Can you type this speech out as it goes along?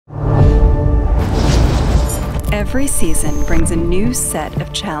Every season brings a new set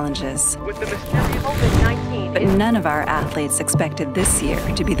of challenges. With the mysterious COVID-19. But none of our athletes expected this year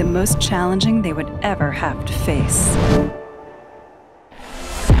to be the most challenging they would ever have to face.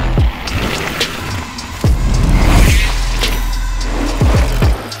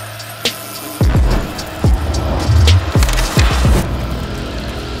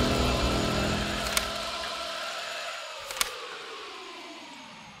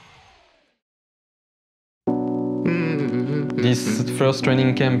 This first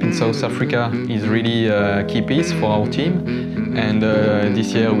training camp in South Africa is really a key piece for our team, and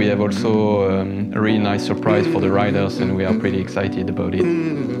this year we have also a really nice surprise for the riders, and we are pretty excited about it.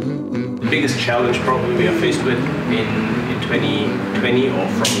 The biggest challenge probably we are faced with in 2020 or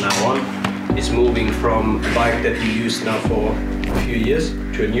from now on is moving from a bike that we use now for a few years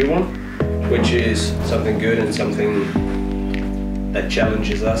to a new one, which is something good and something that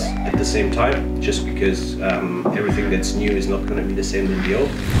challenges us at the same time, just because everything that's new is not going to be the same as the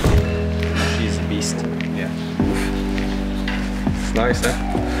old. She's a beast. Yeah. It's nice, eh?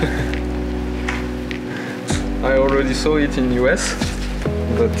 I already saw it in US,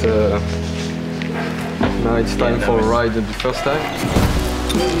 but now it's time for a ride the first time.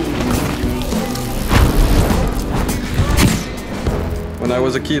 When I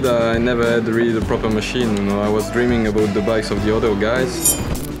was a kid, I never had really the proper machine. You know, I was dreaming about the bikes of the other guys.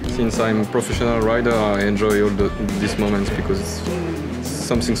 Since I'm a professional rider, I enjoy all these moments because it's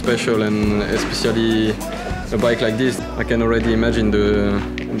something special, and especially a bike like this, I can already imagine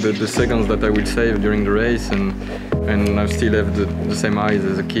the seconds that I will save during the race, and I still have the same eyes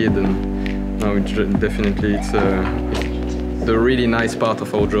as a kid. And now definitely it's the really nice part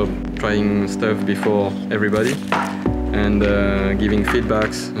of our job, trying stuff before everybody, and giving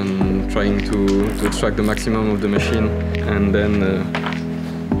feedbacks and trying to extract the maximum of the machine, and then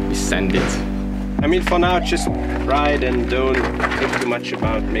we send it. I mean, for now, just ride and don't think too much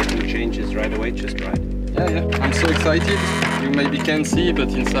about making changes right away, just ride. Yeah, I'm so excited. You maybe can't see, but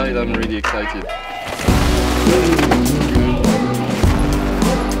inside I'm really excited.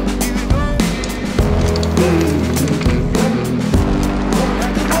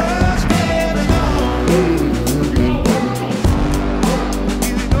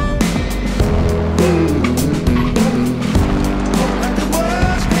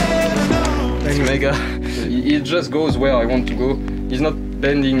 Mega. He just goes where I want to go. He's not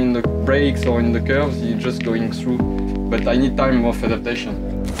bending in the brakes or in the curves, he's just going through. But I need time of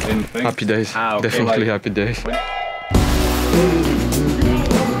adaptation. Happy days, okay, definitely like, happy days.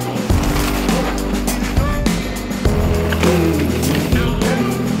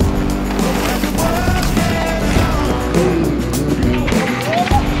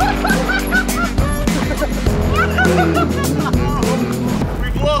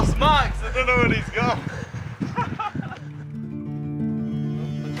 We've lost Max, I don't know where he's gone.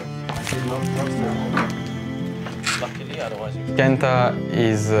 Kenta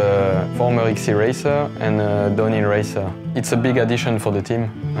is a former XC racer and a downhill racer. It's a big addition for the team.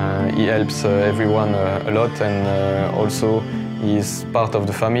 He helps everyone a lot, and also he's part of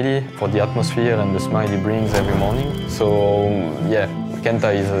the family for the atmosphere and the smile he brings every morning. So yeah,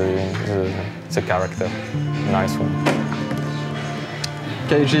 Kenta is a character, nice one.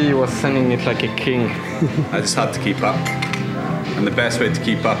 KG was sending it like a king. I just had to keep up. And the best way to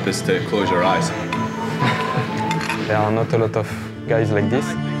keep up is to close your eyes. There are not a lot of guys like this.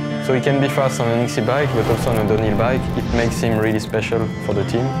 So he can be fast on an XC bike, but also on a downhill bike. It makes him really special for the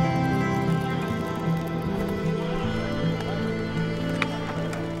team.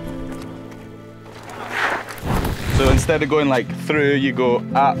 So instead of going like through, you go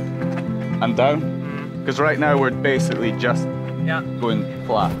up and down. Because right now we're basically just going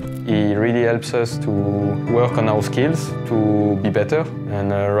flat. He really helps us to work on our skills, to be better,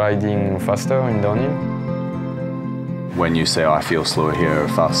 and riding faster in downhill. When you say, oh, I feel slower here or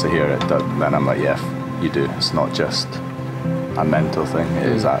faster here, then I'm like, yeah, you do. It's not just a mental thing, it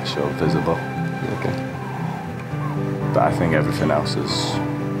is actual visible. Okay. But I think everything else is,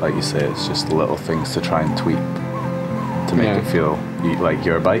 like you say, it's just little things to try and tweak to make it feel like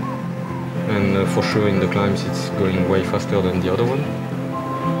your bike. And for sure in the climbs it's going way faster than the other one,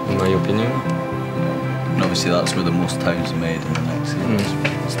 in my opinion. And obviously that's where the most times are made in the next year.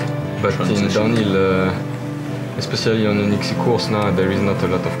 But in downhill, especially on an XC course now, there is not a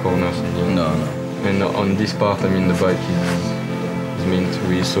lot of corners in the end. No. And on this part, I mean, the bike is meant,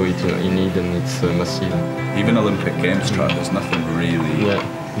 we saw it in Eden, it's massive. Even Olympic Games track, there's nothing really... Yeah,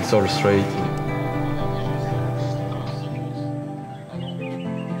 it's all straight.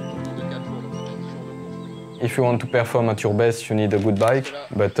 If you want to perform at your best, you need a good bike,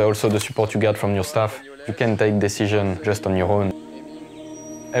 but also the support you get from your staff. You can take decisions just on your own.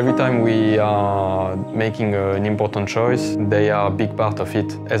 Every time we are making an important choice, they are a big part of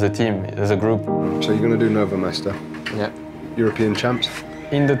it, as a team, as a group. So you're going to do Nova Meister? Yeah. European champs?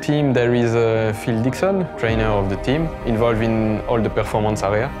 In the team there is Phil Dixon, trainer of the team, involved in all the performance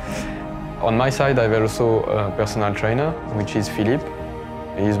area. On my side I have also a personal trainer, which is Philippe.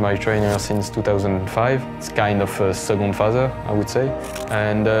 He's my trainer since 2005. It's kind of a second father, I would say.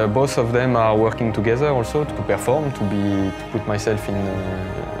 And both of them are working together also to perform, to put myself in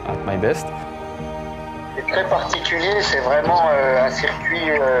at my best. C'est très particulier, c'est vraiment un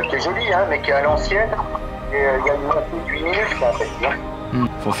circuit qui est joli, hein, mais qui est à l'ancienne. Et il y a une montée de 8 minutes, en fait.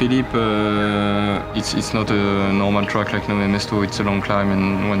 For Philippe, it's not a normal track like Nové Mesto, it's a long climb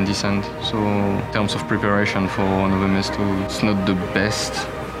and one descent. So in terms of preparation for Nové Mesto, it's not the best.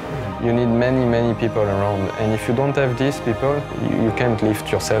 You need many people around, and if you don't have these people, you can't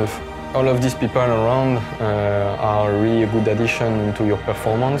lift yourself. All of these people around are really a good addition to your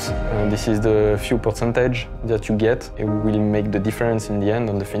performance. This is the few percentage that you get. It will make the difference in the end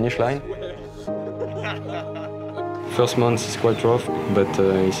on the finish line. First month is quite rough, but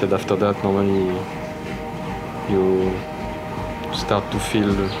he said after that, normally you start to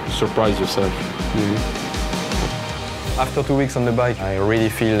surprise yourself. After 2 weeks on the bike, I really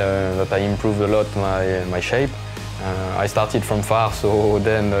feel that I improved a lot my shape. I started from far, so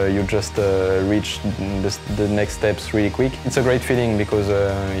then you just reach the next steps really quick. It's a great feeling because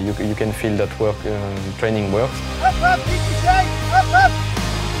you can feel that training works. Up, keep your shape! Up!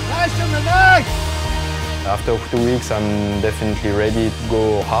 Nice on the neck! After 2 weeks, I'm definitely ready to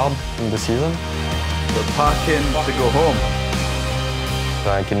go hard in the season. We're packing to go home.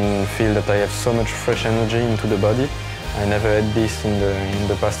 I can feel that I have so much fresh energy into the body. I never had this in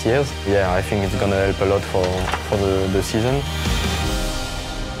the past years. Yeah, I think it's gonna help a lot for the season.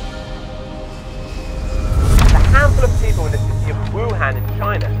 A handful of people in the city of Wuhan in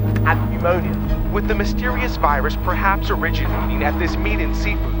China had pneumonia, with the mysterious virus perhaps originating at this meat-in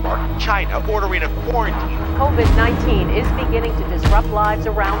seafood market in China, ordering a quarantine. COVID-19 is beginning to disrupt lives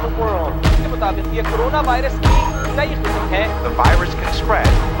around the world. The virus can spread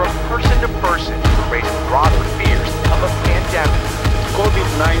from person to person, raising broader fears of a pandemic.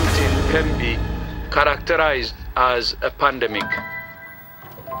 COVID-19 can be characterized as a pandemic.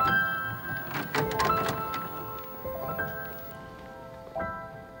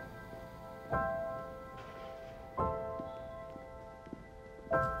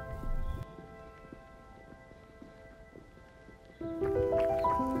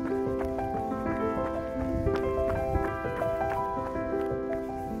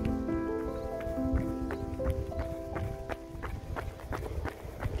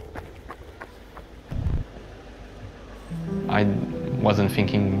 I wasn't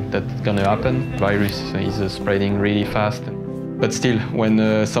thinking that's gonna happen. The virus is spreading really fast. But still,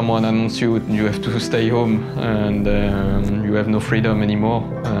 when someone announces you have to stay home and you have no freedom anymore,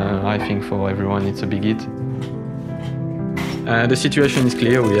 I think for everyone it's a big hit. The situation is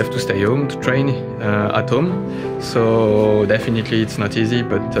clear, we have to stay home to train at home. So definitely it's not easy,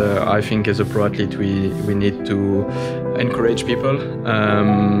 but I think as a pro athlete we need to encourage people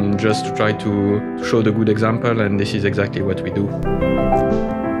just to try to show the good example, and this is exactly what we do.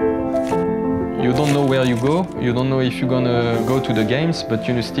 You don't know where you go, you don't know if you're gonna go to the games, but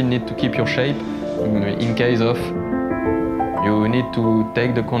you still need to keep your shape in case of. You need to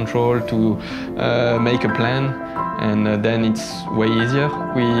take the control to make a plan, and then it's way easier.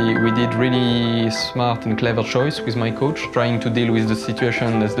 We did really smart and clever choice with my coach, trying to deal with the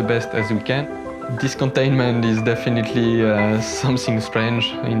situation as the best as we can. This containment is definitely something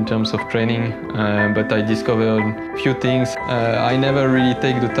strange in terms of training, but I discovered a few things. I never really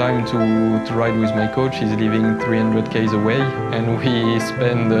take the time to ride with my coach. He's living 300 km away, and we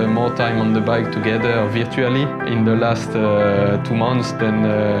spend more time on the bike together virtually in the last 2 months than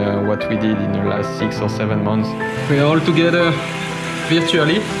what we did in the last 6 or 7 months. We are all together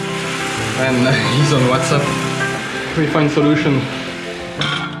virtually, and he's on WhatsApp. We find solution.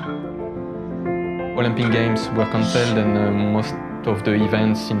 Olympic Games were cancelled, and most of the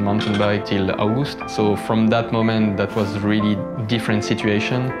events in mountain bike till August. So from that moment, that was really different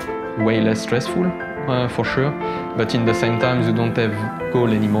situation, way less stressful for sure. But in the same time, you don't have goal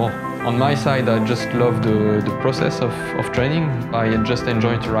anymore. On my side, I just love the process of training. I just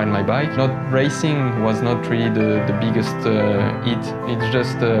enjoy to ride my bike. Not racing was not really the biggest hit. It's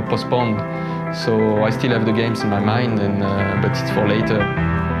just postponed. So I still have the games in my mind, but it's for later.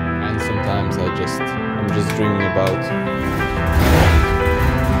 And sometimes I'm just dreaming about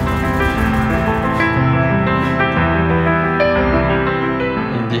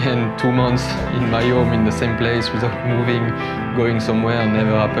and 2 months in my home in the same place without moving, going somewhere,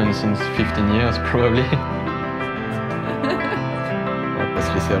 never happened since 15 years probably. On va pas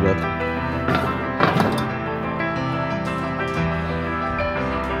se laisser abattre.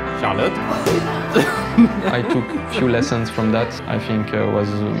 Charlotte. I took a few lessons from that. I think it was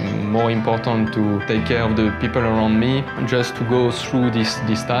more important to take care of the people around me, just to go through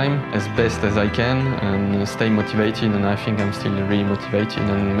this time as best as I can and stay motivated, and I think I'm still really motivated,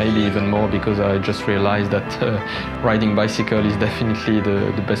 and maybe even more because I just realized that riding bicycle is definitely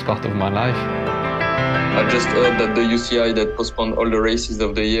the best part of my life. I just heard that the UCI that postponed all the races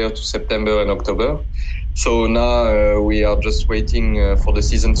of the year to September and October. So now we are just waiting for the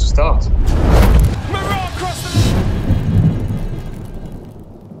season to start. Marotte across the